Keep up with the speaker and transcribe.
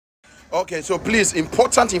Okay, so please,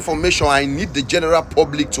 important information. I need the general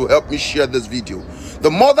public to help me share this video.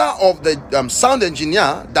 The mother of the sound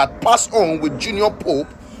engineer that passed on with Junior Pope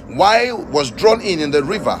while was drawn in the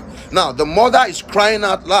river. Now, the mother is crying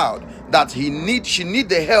out loud that she need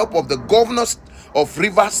the help of the governor of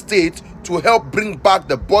Rivers State to help bring back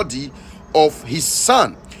the body of his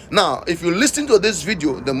son. Now, if you listen to this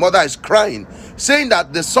video, the mother is crying, saying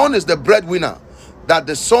that the son is the breadwinner, that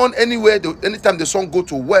the son, anytime the son go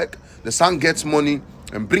to work, the son gets money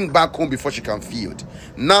and bring back home before she can feed.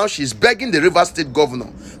 Now she's begging the Rivers State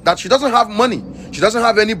governor that she doesn't have money, she doesn't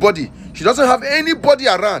have anybody, she doesn't have anybody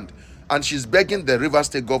around, and she's begging the Rivers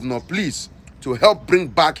State governor, please, to help bring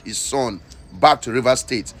back his son back to Rivers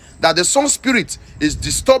State. That the son's spirit is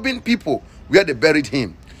disturbing people where they buried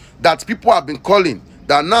him. That people have been calling,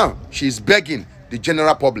 that now she's begging the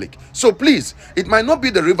general public. So please, it might not be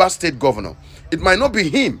the Rivers State governor, it might not be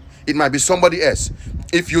him, it might be somebody else.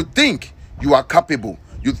 If you think you are capable,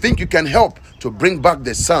 you think you can help to bring back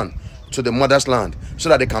the son to the mother's land so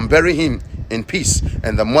that they can bury him in peace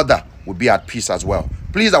and the mother will be at peace as well.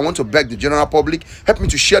 Please, I want to beg the general public, help me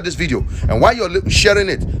to share this video. And while you're sharing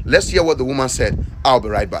it, let's hear what the woman said. I'll be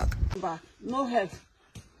right back. No help.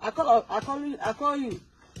 I call you,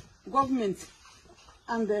 government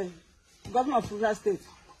and the governor of Rivers State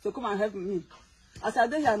to come and help me. As I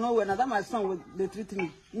dey here nowhere, now that my son they treat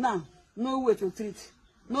me. Now, no way to treat,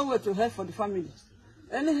 no way to help for the family.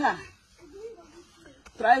 Anyhow,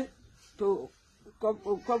 try to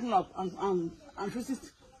come up and visit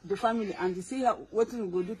the family and see what we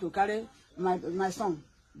go do to carry my son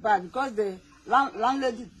back, because the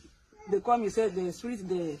landlady they call me, say the spirit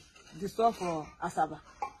the store for Asaba.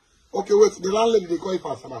 Okay, wait, the landlady they call it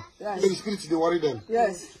for Asaba. Yes. So the spirit they worry them.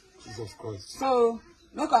 Yes. Jesus Christ. So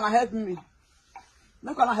no can help me.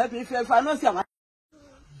 No can help me if I know see my.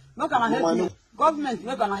 No can help me. Government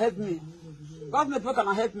no can help me. Government no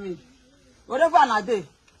can help me. Whatever I do,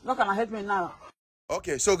 no can help me now.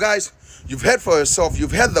 Okay, so guys, you've heard for yourself.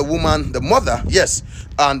 You've heard the woman, the mother, yes,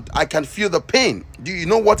 and I can feel the pain. Do you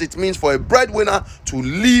know what it means for a breadwinner to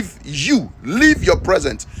leave you, leave your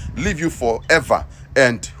present, leave you forever?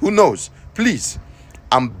 And who knows? Please,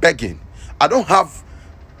 I'm begging. I don't have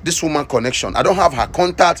this woman connection. I don't have her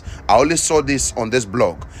contact. I only saw this on this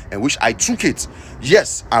blog and which I took it.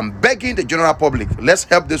 Yes, I'm begging the general public, let's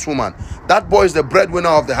help this woman. That boy is the breadwinner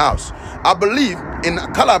of the house. I believe in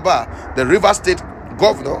Calabar, the Rivers State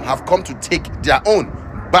governor have come to take their own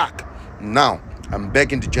back. Now, I'm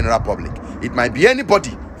begging the general public. It might be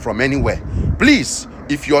anybody from anywhere. Please,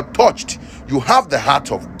 if you're touched, you have the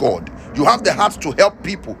heart of God. You have the heart to help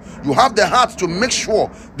people. You have the heart to make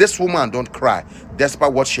sure this woman don't cry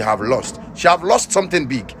despite what she have lost. She have lost something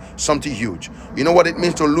big, something huge. You know what it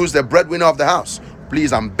means to lose the breadwinner of the house?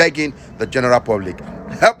 Please, I'm begging the general public.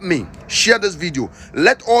 Help me. Share this video.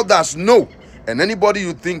 Let others know. And anybody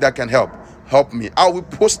you think that can help me. I will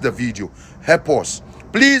post the video. Help us.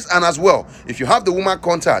 Please, and as well, if you have the woman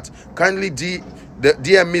contact, kindly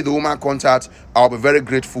DM me the woman contact. I'll be very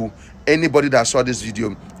grateful. Anybody that saw this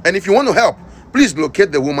video. And if you want to help, please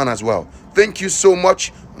locate the woman as well. Thank you so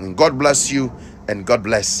much. And God bless you. And God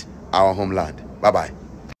bless our homeland. Bye-bye.